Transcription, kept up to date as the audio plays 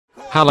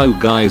Hello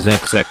guys,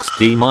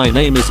 XXD, my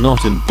name is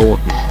not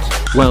important.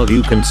 Well,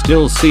 you can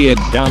still see it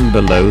down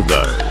below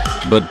though.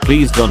 But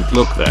please don't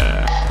look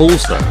there.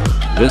 Also,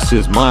 this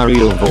is my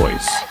real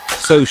voice,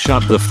 so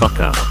shut the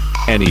fuck up.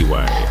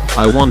 Anyway,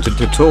 I wanted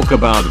to talk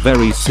about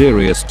very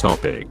serious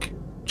topic.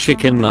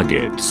 Chicken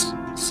nuggets.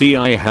 See,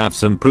 I have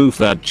some proof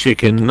that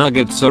chicken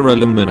nuggets are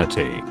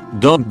Ilumanati.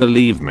 Don't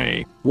believe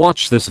me?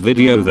 Watch this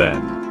video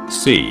then.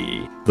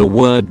 See, the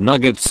word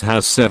nuggets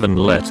has 7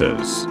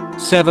 letters.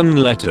 7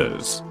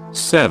 letters.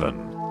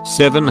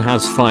 7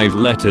 has 5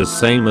 letters,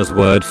 same as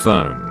word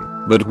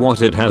phone. But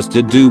what it has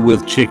to do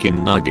with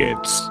chicken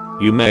nuggets,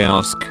 you may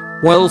ask?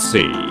 Well,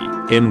 see,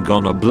 I'm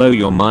gonna blow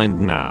your mind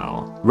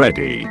now.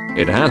 Ready?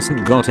 It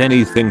hasn't got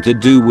anything to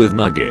do with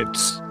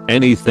nuggets.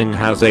 Anything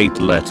has 8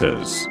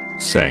 letters.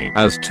 Same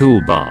as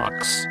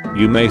toolbox.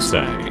 You may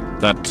say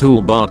that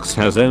toolbox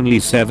has only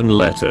 7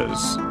 letters.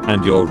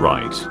 And you're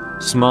right.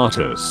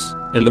 Smartest.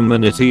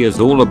 Ilumanati is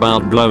all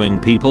about blowing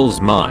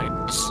people's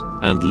minds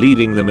and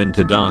leading them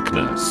into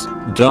darkness.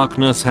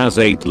 Darkness has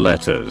 8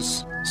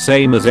 letters.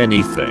 Same as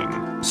anything.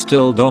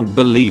 Still don't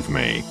believe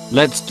me?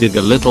 Let's dig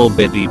a little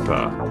bit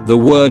deeper. The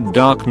word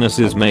darkness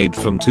is made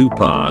from 2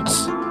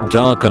 parts.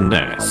 Dark and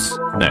ness.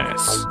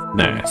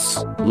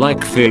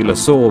 Like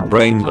fearless or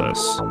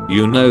brainless.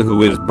 You know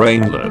who is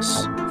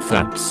brainless?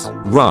 That's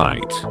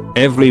right.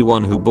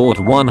 Everyone who bought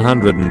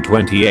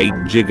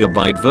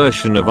 128GB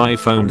version of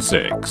iPhone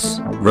 6.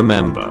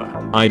 Remember,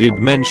 I did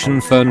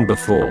mention phone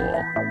before.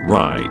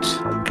 Right.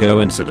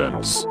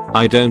 Coincidence?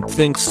 I don't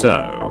think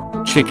so.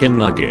 Chicken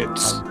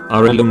nuggets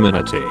are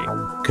Ilumanati.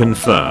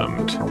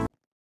 Confirmed.